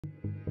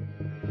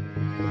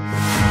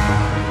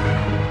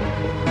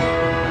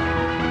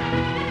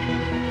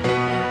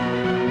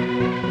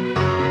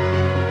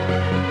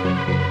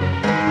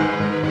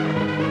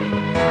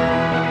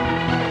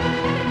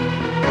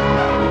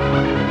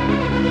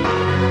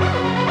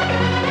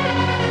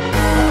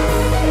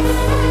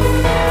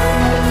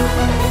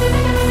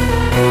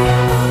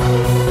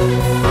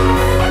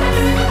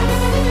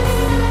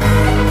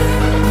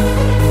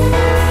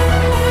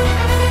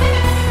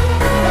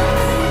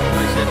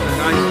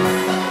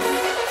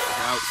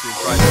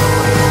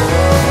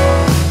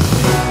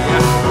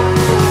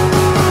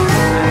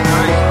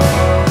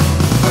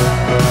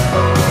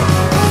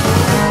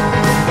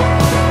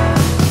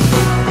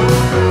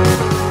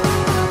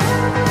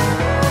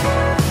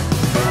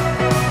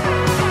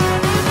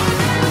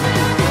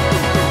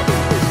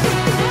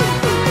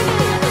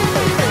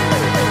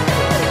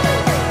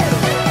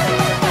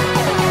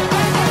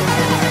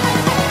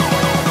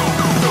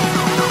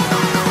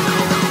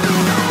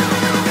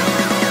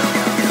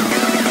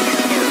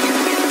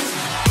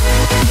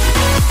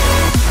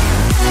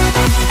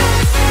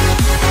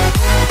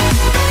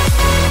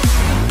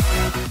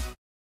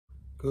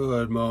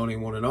Good morning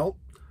one and all,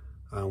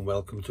 and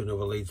welcome to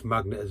another Leeds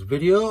Magneters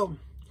video.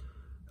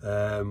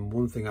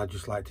 One thing I'd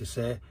just like to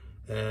say,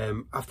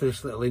 after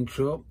this little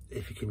intro,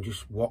 if you can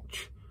just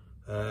watch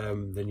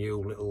the new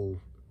little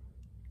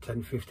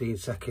 10-15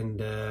 second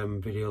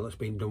video that's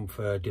been done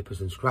for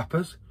dippers and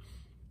scrappers.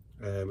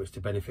 It's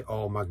to benefit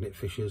all magnet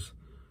fishers.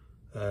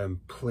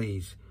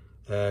 Please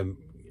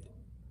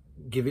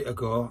give it a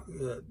go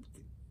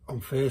on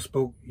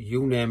Facebook,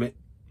 you name it.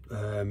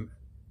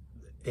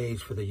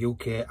 Is for the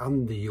UK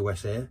and the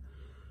USA.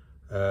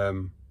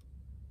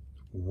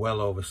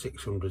 Well over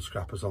 600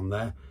 scrappers on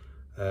there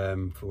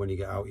for when you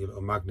get out your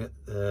little magnet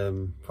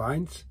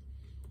finds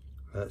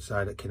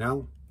outside at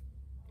canal.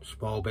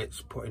 Small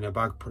bits put in a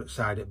bag, put it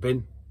side at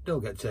bin, they'll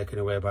get taken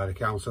away by the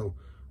council.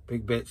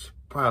 Big bits,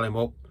 pile them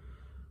up,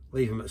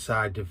 leave them at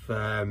side of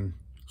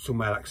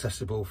somewhere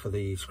accessible for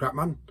the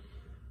scrapman,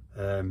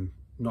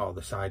 not on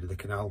the side of the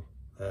canal.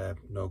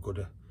 No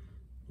good,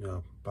 you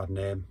know, bad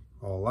name,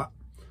 all that.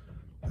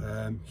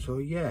 So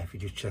yeah, if you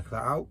just check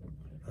that out,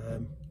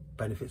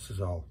 benefits us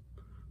all.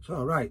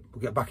 So right,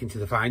 we'll get back into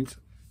the finds,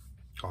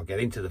 or get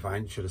into the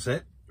finds should I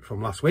say,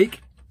 from last week.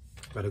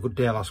 We had a good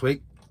day last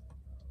week.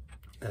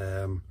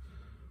 Start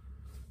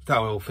with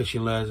all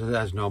fishing lures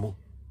as normal.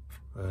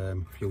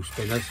 Few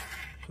spinners,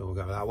 so we'll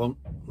get that one,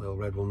 little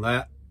red one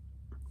there.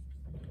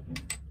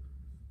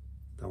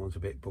 That one's a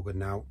bit buggered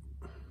now,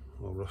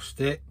 we'll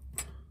rust it.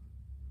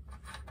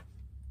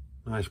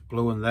 Nice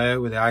blue one there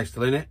with the eye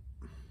still in it.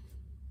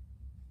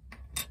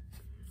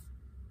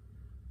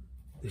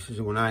 This is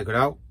the one I got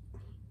out,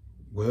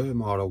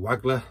 worm or a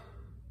waggler,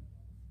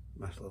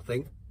 nice little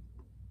thing,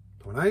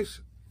 so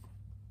nice.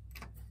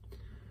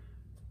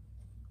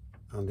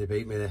 And they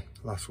beat me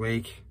last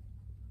week,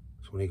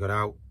 this one he got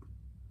out,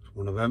 it's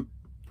one of them.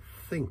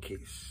 I think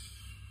it's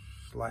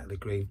slightly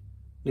green,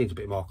 needs a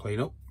bit more clean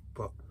up,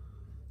 but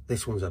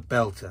this one's a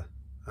belter.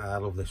 I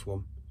love this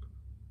one,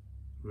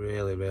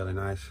 really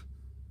nice.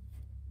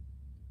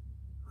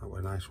 That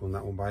was a nice one,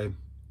 that one by him.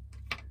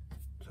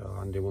 So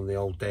Andy won the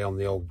old day on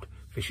the old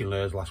fishing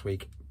lures last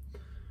week.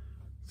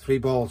 3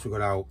 balls we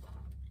got out.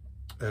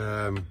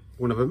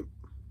 One of them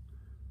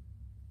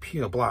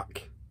pure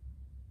black,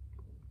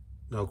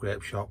 no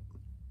grape shot,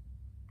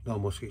 no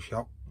musket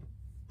shot.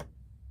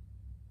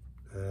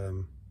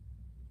 I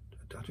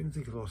don't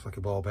think it looks like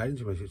a ball bearing,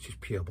 it's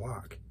just pure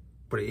black,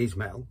 but it is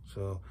metal.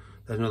 So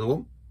there's another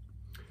one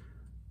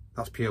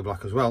that's pure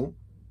black as well.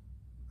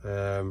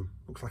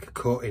 Looks like a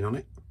coating on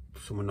it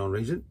for some unknown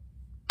reason.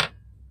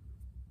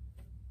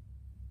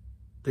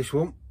 This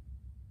one,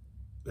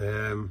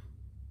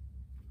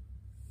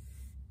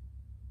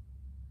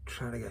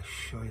 trying to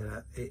show you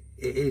that it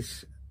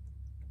is,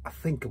 I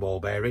think, a ball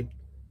bearing.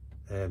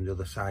 The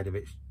other side of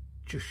it's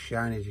just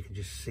shiny, as you can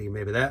just see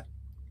maybe there.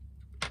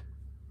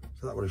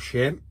 So that was a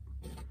shame.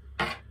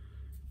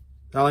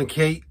 Allen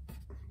key,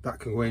 that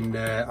can go in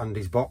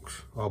Andy's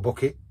box or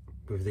bucket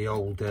with the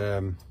old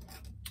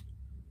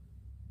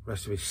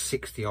rest of his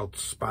 60 odd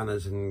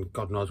spanners and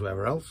God knows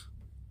whatever else.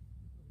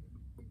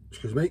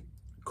 Excuse me.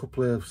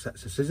 Couple of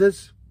sets of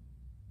scissors.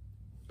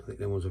 I think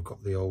them ones have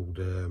got the old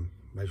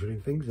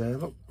measuring things there,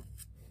 look.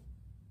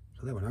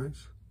 So they were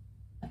nice.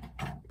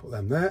 Put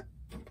them there,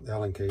 put the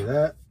Allen key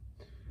there.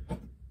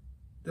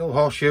 The old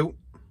horseshoe,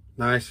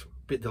 nice,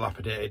 bit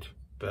dilapidated,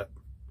 but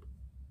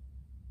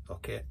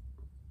okay.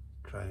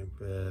 Try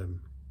and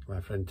my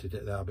friend to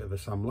get that a bit of a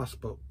sandblast,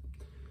 but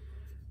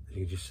as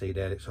you can just see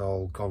there, it's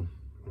all gone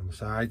on the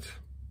sides.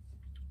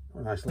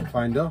 A nice little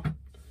finder.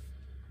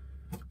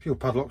 A few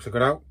padlocks I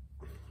got out.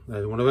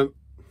 There's one of them,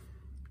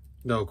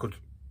 no good,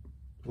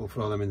 we'll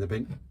throw them in the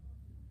bin.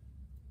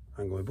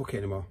 I ain't going to bucket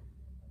anymore.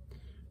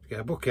 Get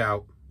a bucket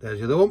out, there's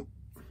the other one.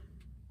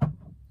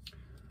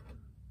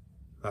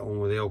 That one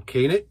with the old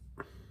key in it.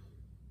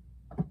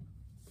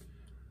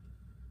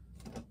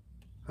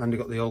 And you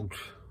got the old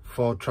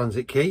Ford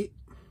Transit key,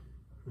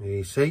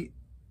 you see.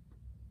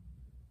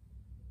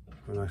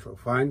 A nice little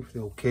find for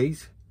the old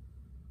keys.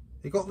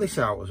 They got this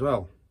out as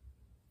well.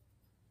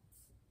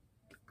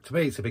 To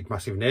me it's a big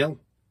massive nail.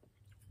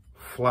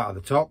 Flat at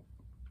the top,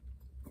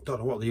 don't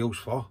know what they're used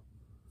for.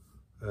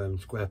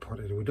 Square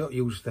pointed, we don't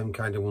use them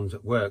kind of ones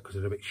at work because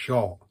they're a bit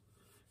short.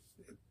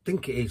 I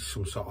think it is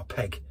some sort of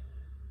peg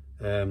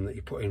that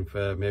you put in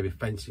for maybe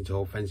fencing, to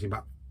hold fencing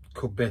back.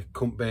 Could be,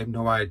 couldn't be,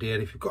 no idea.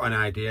 If you've got an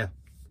idea,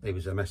 leave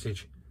us a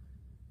message.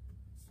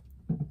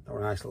 That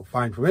was a nice little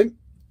find from him.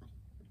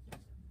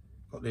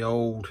 Got the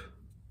old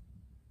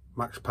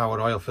max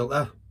powered oil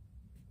filter,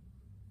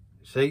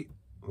 you see.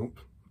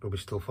 Oops,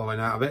 rubbish still falling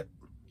out of it.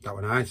 That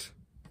was nice.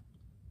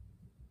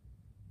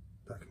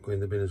 That can go in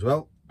the bin as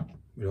well.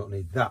 We don't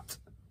need that.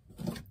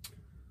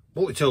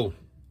 Multi-tool,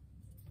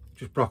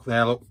 just broke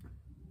there, look.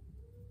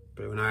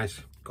 Pretty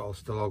nice.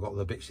 Still all got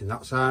the bits in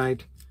that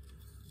side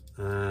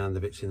and the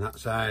bits in that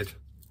side,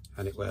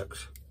 and it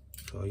works.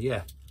 So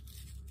yeah,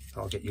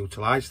 that'll get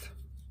utilised,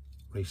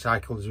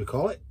 recycled as we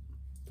call it.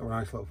 That was a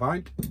nice little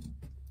find.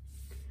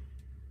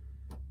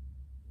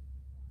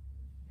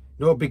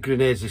 No big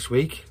grenades this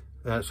week.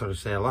 Sorry to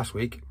say last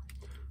week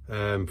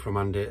from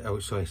Andy. Oh,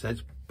 so he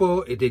says.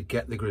 but he did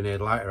get the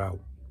grenade lighter out.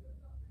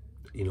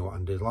 You know what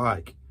Andy's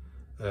like.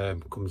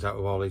 Comes out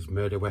with all his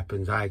murder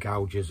weapons, eye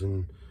gougers,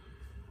 and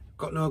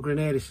got no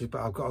grenade. He says,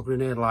 but I've got a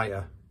grenade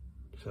lighter.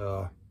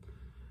 So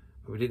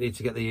we didn't need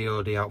to get the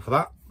EOD out for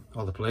that,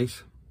 or the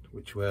police,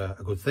 which were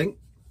a good thing.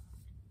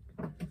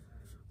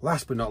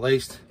 Last but not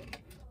least,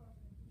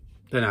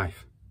 the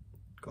knife.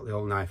 Got the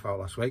old knife out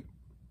last week.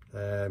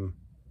 Going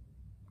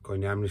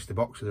in the amnesty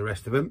box with the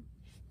rest of them.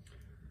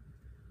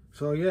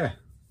 So yeah,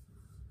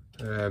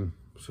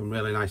 some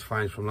really nice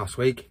finds from last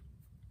week.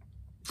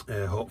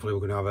 Hopefully we're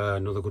going to have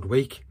another good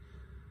week.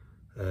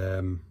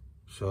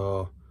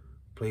 So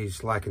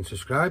please like and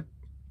subscribe.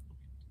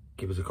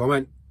 Give us a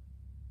comment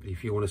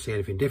if you want to see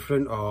anything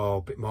different, or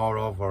a bit more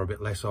of, or a bit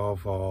less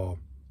of, or,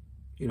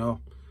 you know,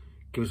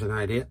 give us an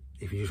idea.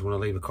 If you just want to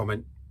leave a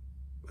comment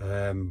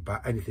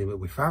about anything that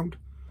we found,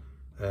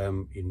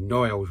 you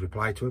know I always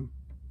reply to them,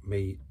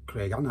 me,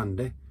 Craig and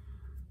Andy.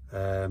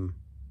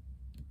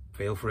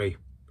 Feel free.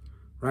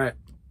 Right,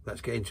 let's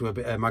get into a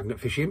bit of magnet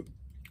fishing,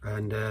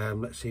 and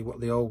let's see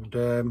what the old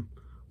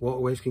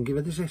waterways can give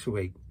us this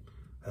week.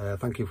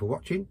 Thank you for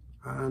watching,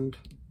 and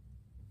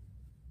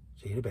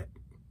see you in a bit.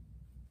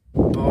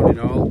 Morning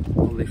all,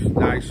 on this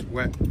nice,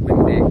 wet,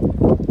 windy,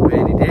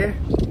 rainy day.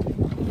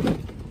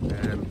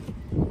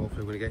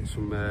 Hopefully we're going to get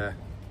some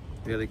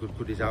really good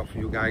goodies out for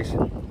you guys.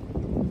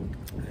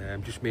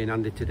 Just me and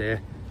Andy today.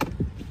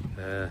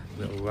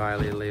 Little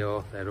Riley and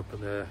Leo, they're up at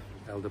the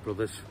elder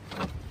brothers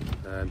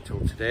till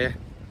today.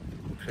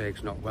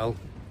 Craig's not well,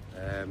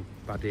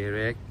 bad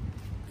earache,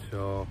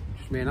 so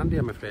just me and Andy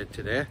I'm afraid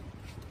today.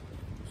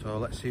 So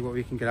let's see what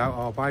we can get out.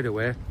 Oh, by the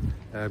way,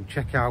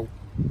 check out,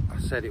 I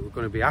said it was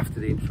going to be after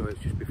the intro, it's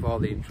just before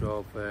the intro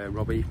of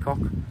Rob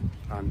Eacock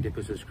and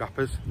Dippers and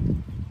Scrappers.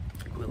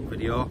 A little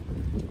video.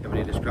 If you ever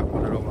need a scrap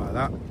one or like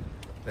that,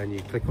 then you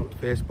click on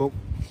Facebook.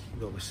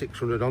 There's over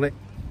 600 on it.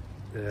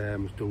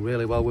 He's done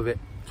really well with it,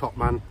 top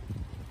man,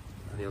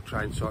 and he'll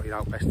try and sort it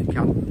out best he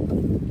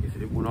can if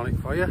they didn't one on it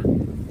for you.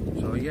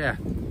 So yeah,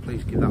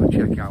 please give that a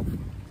check out.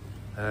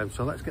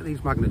 So let's get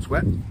these magnets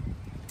wet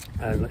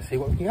and let's see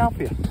what we can get out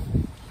for you.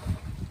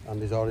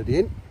 Andy's already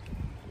in.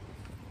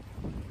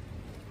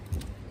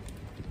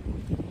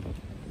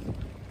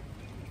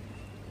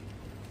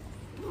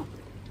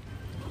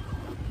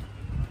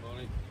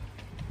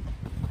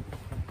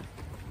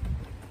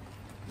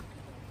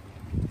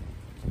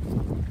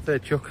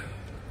 Third chuck,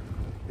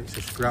 it's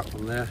a scrap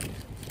on there.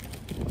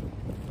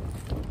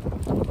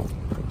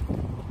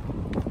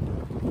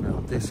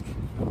 Metal disc,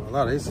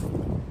 well that is.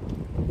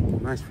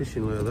 Nice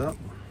fishing lure that.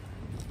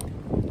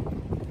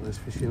 Nice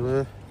fishing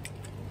lure.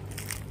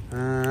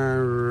 And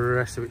the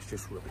rest of it's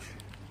just rubbish.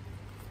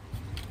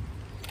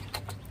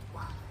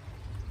 Wow.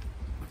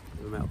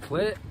 The metal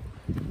plate.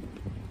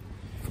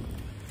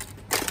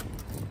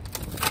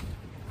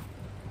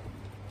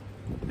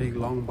 Big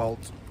long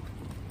bolt.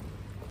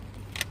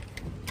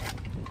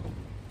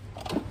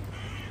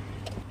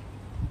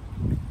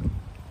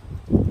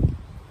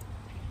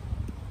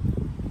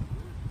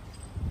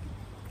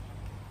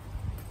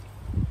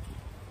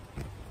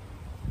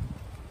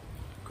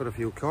 Got a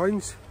few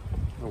coins,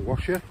 a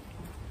washer,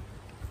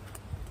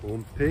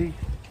 1p,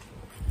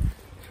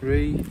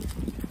 3,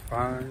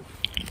 5,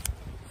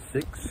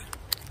 6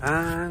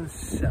 and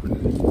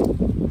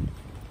 7.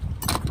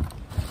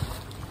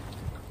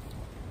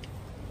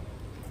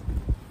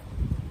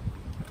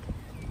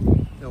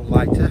 The old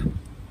lighter,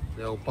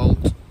 the old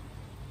bolt.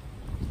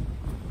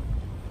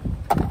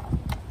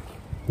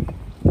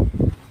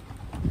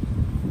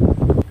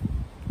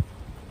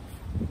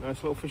 Nice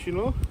little fishing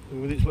lure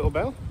with its little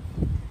bell.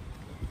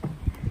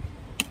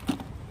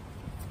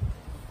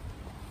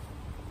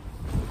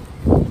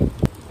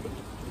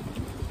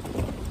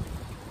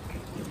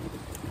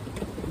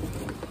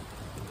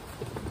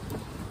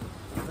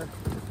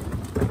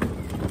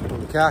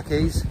 Car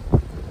keys,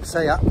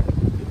 say up,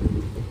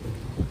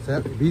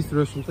 Ibiza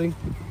or something.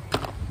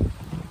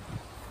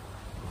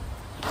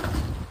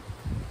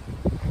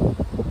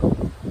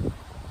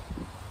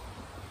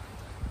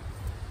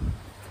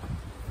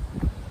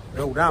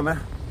 The old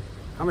hammer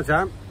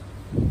time.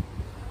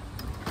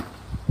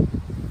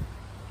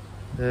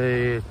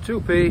 The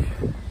 2p,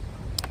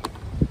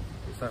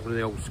 it's like one of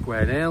the old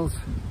square nails,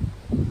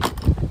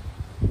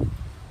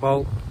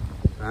 bolt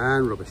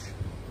and rubbish.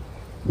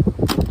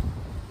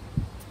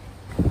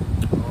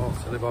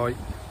 Silly boy.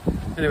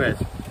 Anyways,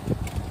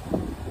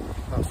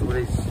 that's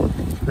somebody's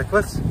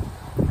necklace.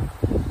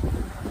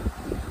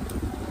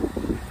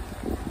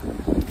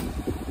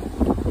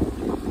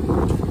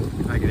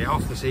 I get it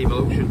off the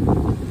Evolution.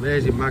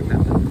 Amazing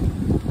magnet.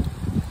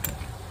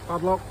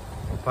 Padlock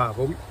or part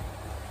bump.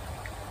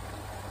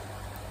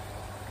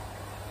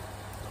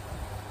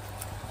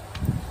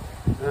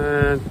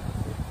 And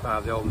part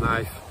of the old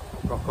knife.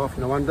 Rock off,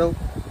 no handle.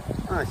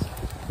 Nice.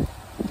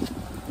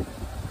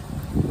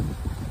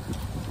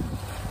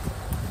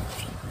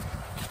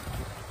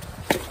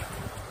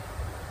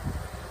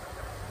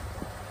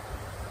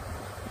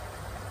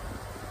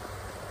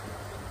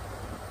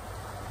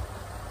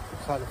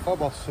 Like the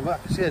fob or something. I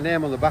can see a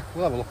name on the back,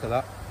 we'll have a look at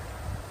that.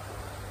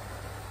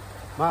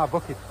 My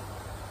bucket.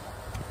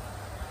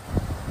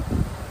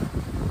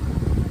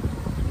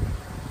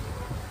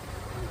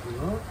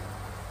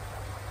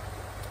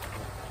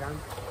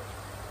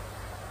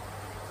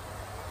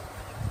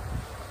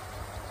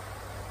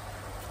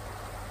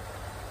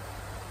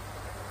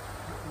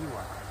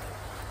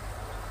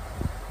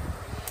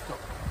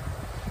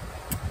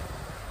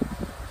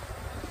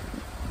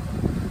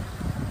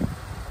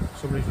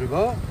 Somebody's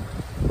remote.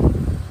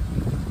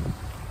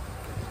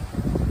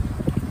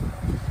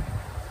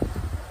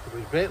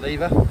 Somebody's brake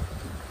lever. We've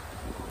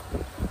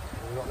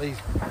got these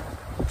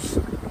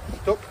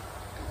stuck.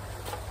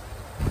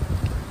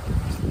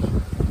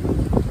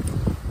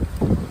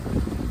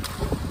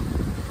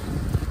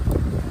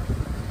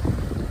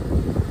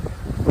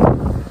 I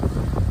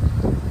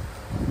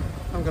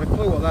haven't got a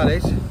clue what that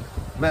is.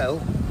 Metal, a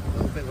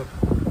little bit of a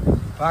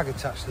bag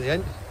attached to the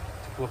end.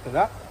 Take a look at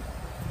that.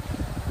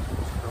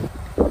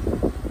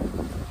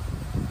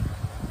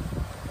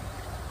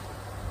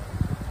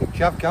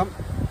 Chav camp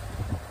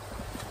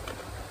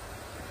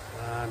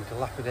and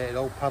dilapidated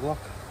old padlock.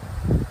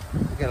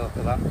 Get a look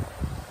at that.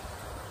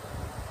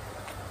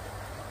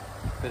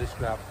 Bit of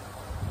scrap.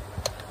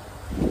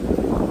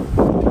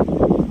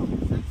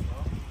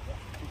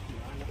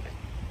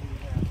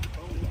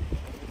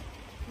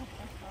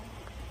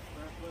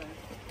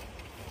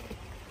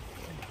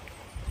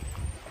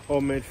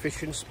 Homemade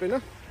fishing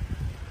spinner.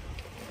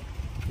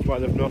 That's why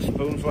they've no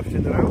spoons left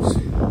in their house.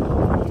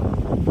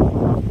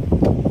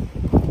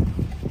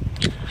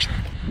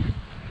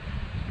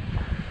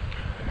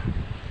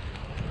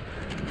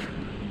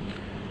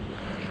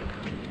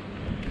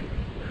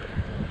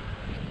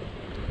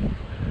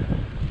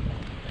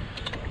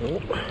 Oh.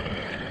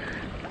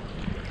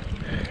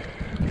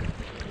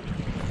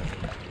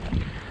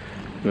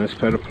 Nice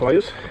pair of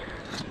pliers.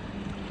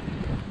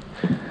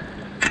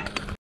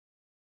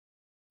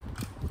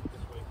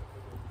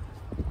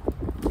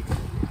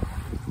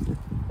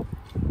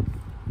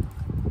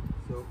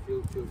 So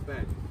fuel to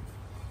bed.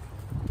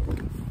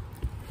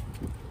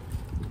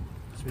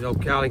 It's with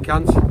old Carling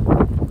cans.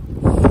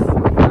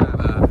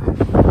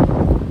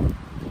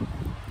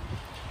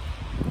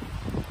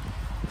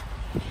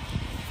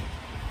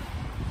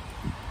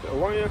 Bit of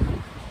wire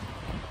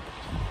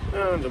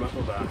and a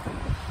metal bar.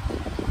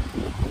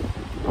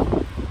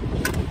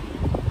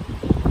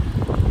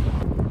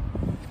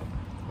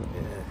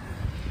 Yeah,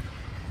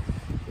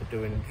 we're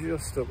doing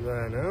just up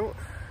there now,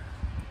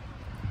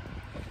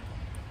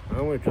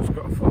 and we've just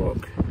got a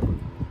fork.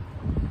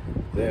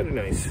 Very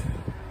nice.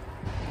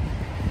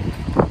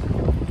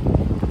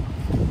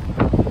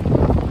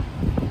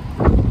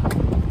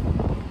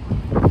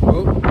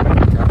 Oh,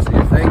 can't see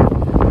a thing.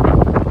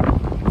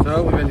 So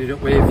we've ended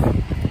up with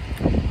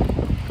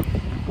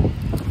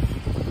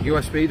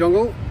USB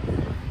dongle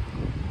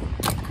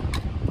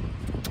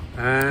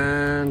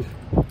and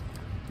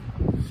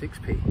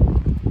 6p.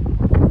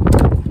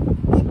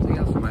 Something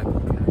else in my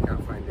pocket, I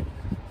can't find it.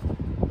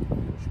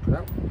 Just put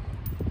out.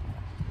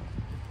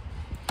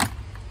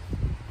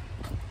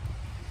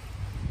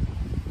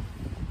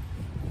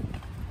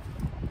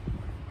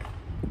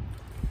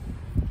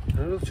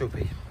 Another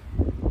 2p.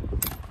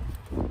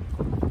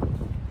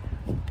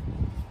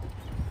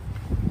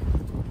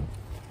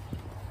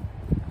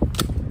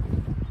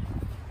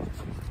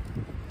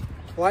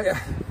 Lighter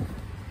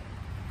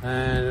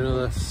and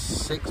another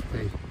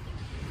 6p.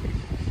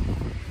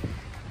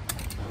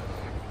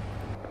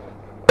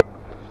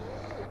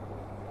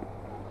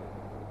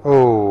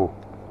 Oh,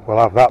 we'll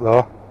have that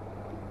though.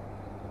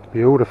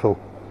 Beautiful.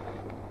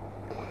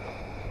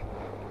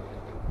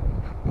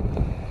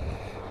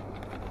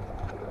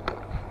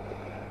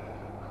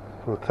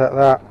 We'll take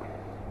that.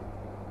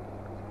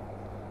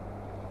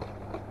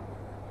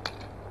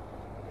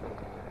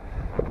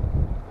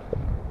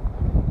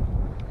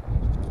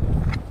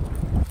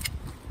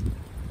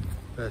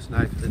 First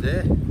night of the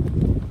day.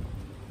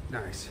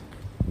 Nice.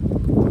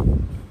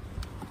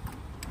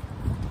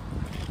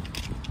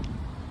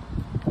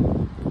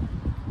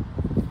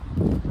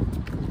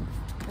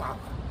 Wow,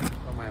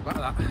 don't mind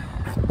about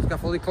that.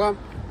 Scaffolding clamp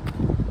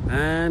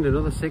and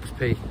another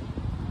 6p.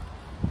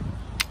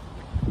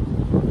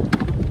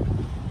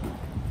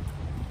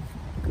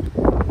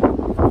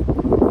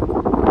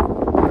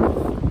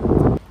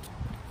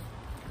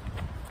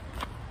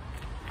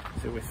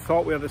 So we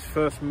thought we had this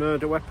first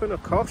murder weapon, a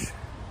Kosh.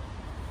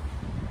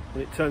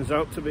 And it turns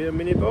out to be a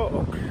mini boat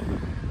hook.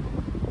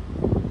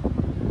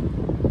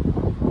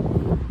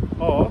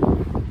 Or,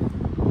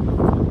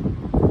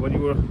 when you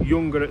were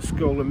younger at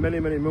school and many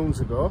moons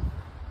ago,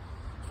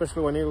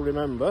 especially when you'll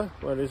remember,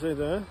 where is it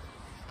there?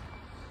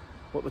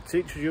 What the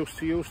teachers used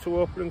to use to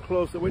open and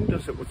close the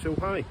windows that were too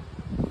high.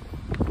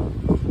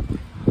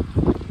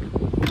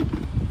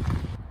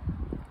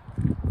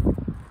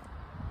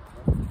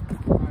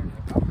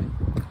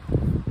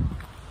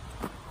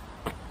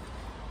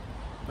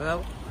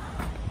 Well,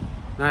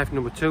 knife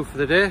number 2 for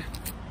the day.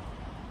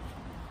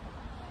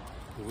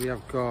 We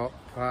have got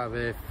part of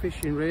a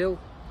fishing reel.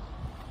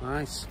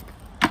 Nice.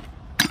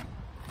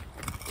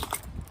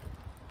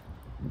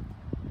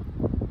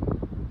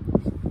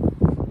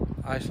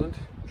 Iceland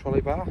trolley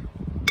bar.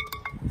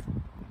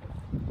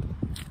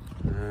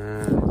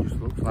 Just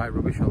looks like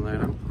rubbish on there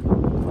now.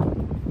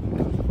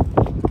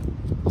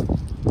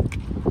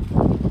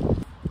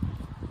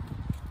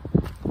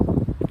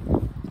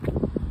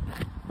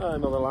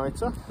 Another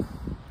lighter.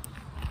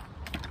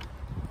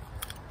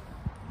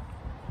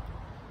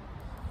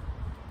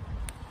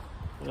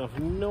 I have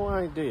no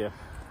idea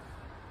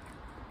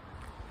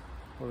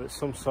whether it's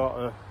some sort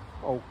of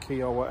old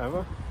key or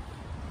whatever.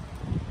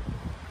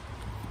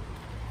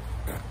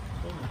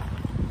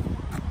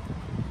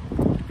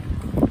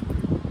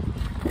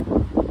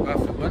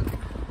 Perfect one.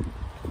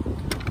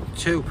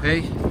 2p,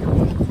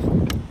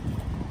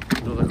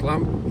 another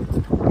clamp,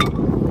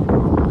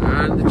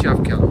 and the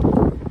chaff can.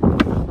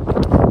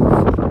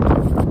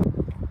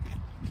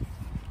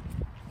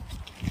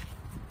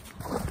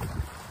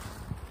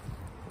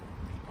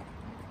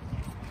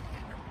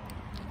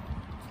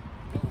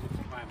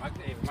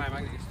 My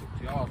magnet is stuck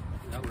to yours.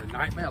 That was a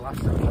nightmare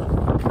last time.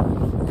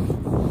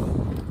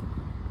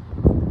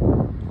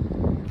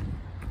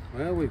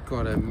 Well, we've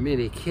got a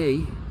mini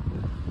key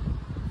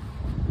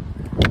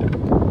and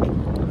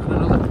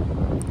another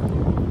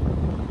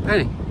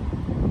penny.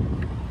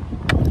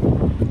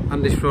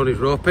 And this road is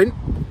roping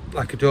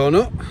like a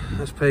donut,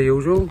 as per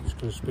usual. Just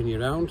going to spin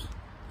you around.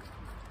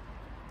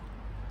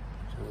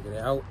 Trying to get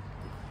it out.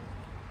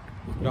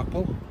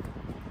 Grapple.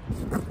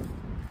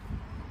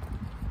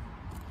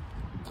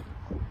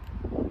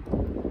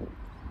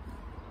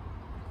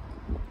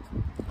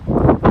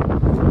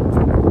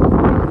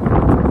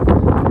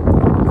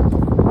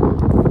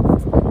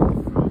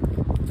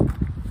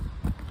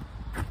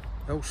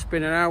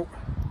 Spinning out,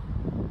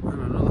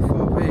 and another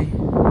 4p.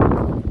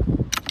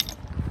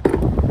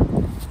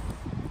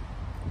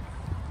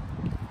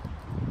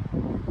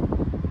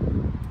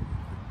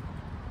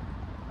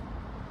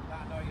 That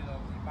annoy you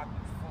though, your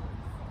magnet's full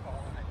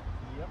all in it.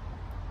 Yep.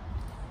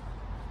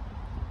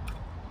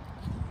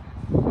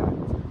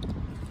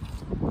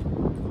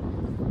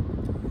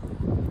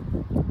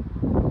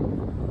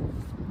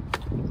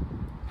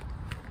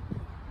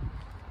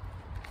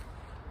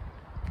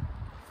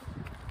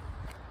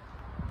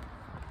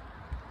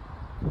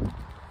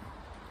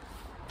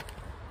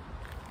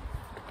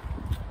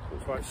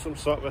 Looks like some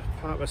sort of a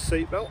part of a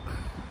seat belt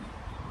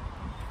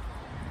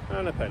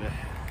and a penny.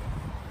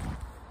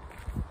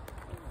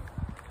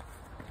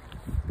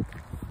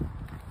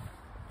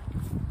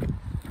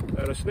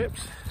 Pair of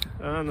snips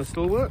and they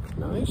still work.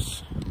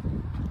 Nice.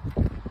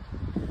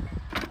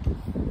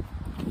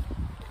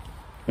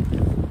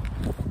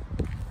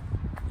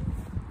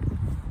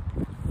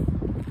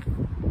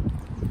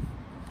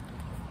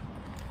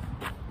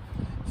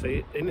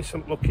 See,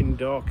 innocent looking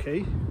door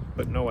key,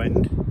 but no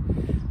end,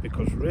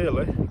 because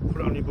really,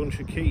 put it on your bunch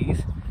of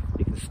keys,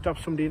 you can stab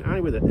somebody in the eye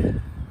with it.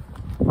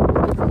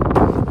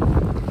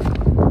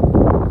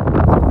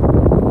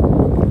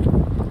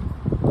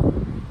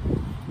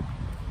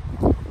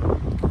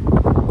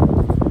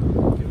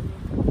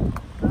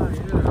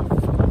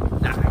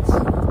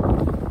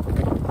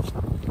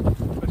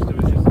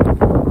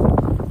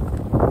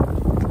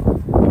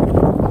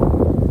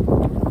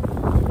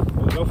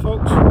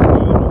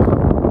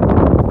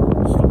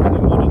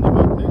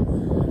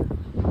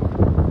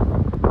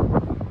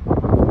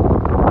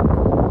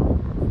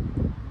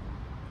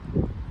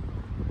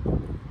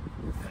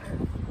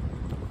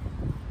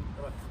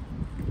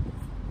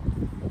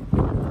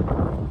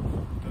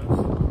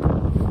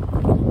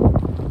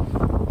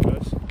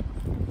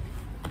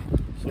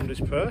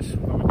 Somebody's purse,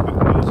 have a quick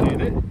nosy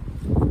in it.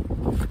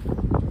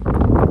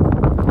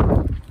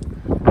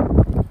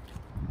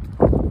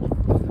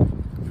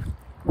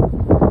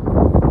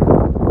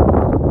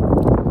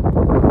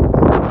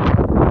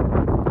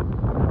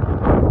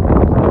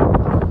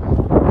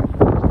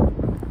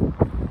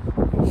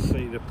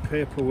 See the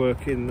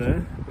paperwork in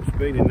there. It's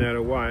been in there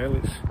a while.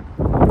 It's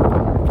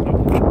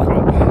not much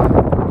cop.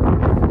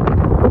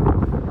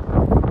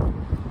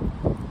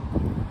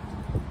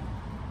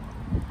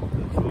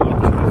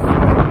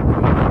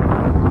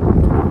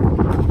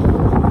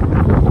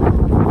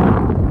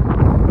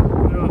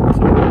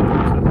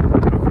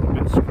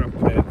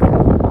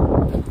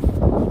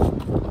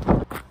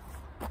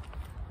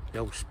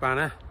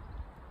 Spanner,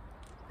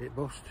 bit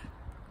bust.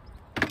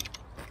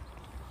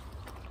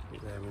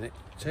 Wait there a minute,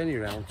 turn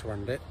you around to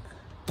hand it.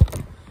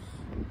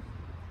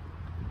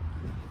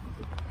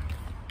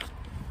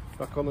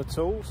 Back on the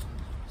tools,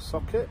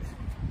 socket.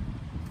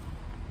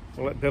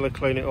 We'll let Billy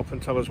clean it up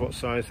and tell us what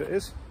size it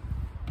is.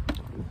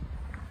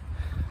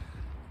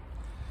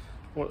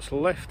 What's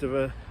left of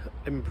a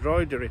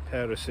embroidery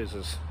pair of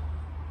scissors.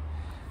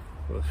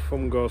 Well, the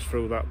thumb goes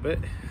through that bit,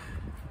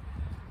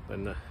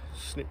 then they're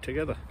snipped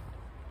together.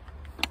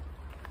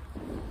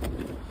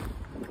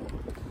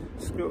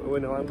 Scooter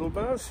with no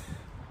handlebars,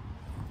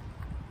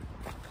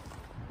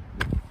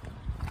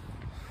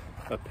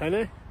 a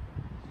penny,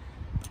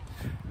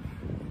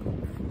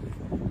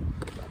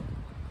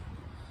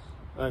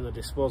 and a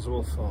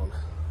disposable phone.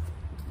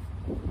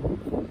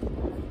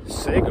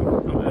 Sega,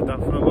 I've had that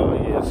for a lot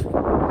of years.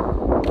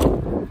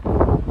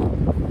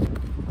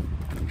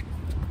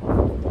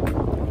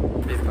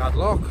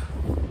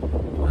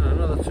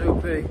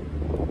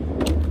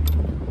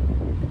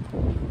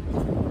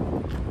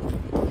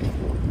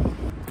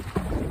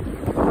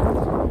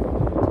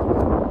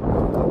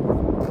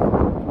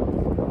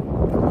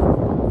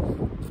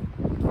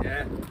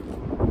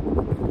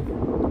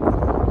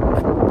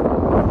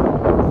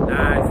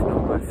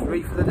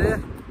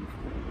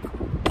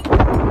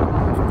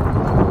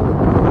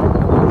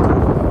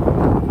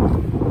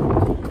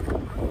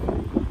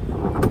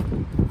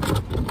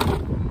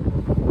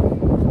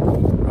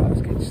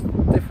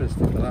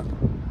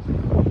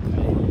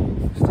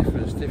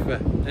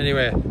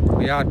 anyway,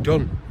 we are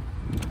done.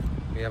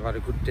 We have had a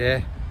good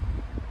day.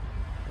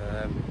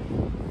 A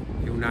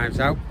few knives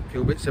out, a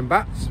few bits and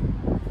bats.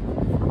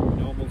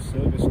 Normal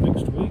service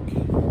next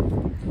week.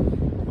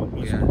 Not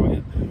nice and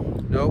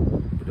quiet. No,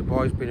 but the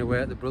boys been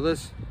away at the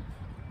brothers,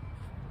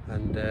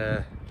 and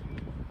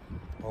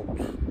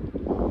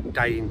old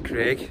dying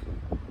Craig.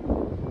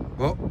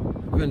 But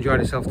we enjoyed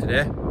ourselves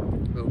today.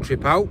 Little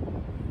trip out.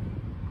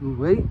 Good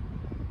week.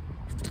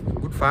 Some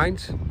good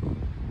finds. So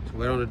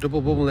we're on a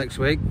double bubble next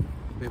week.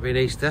 Maybe in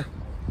Easter.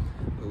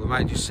 But we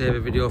might just save a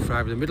video for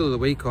either the middle of the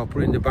week or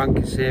put it in the bank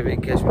and save it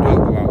in case we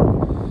don't go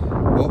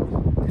out.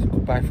 But it's a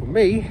goodbye from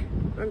me.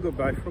 And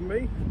goodbye from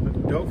me.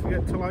 And don't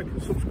forget to like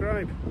and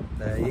subscribe.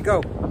 There you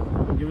go.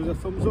 And give us a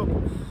thumbs up.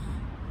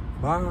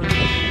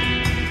 Bye.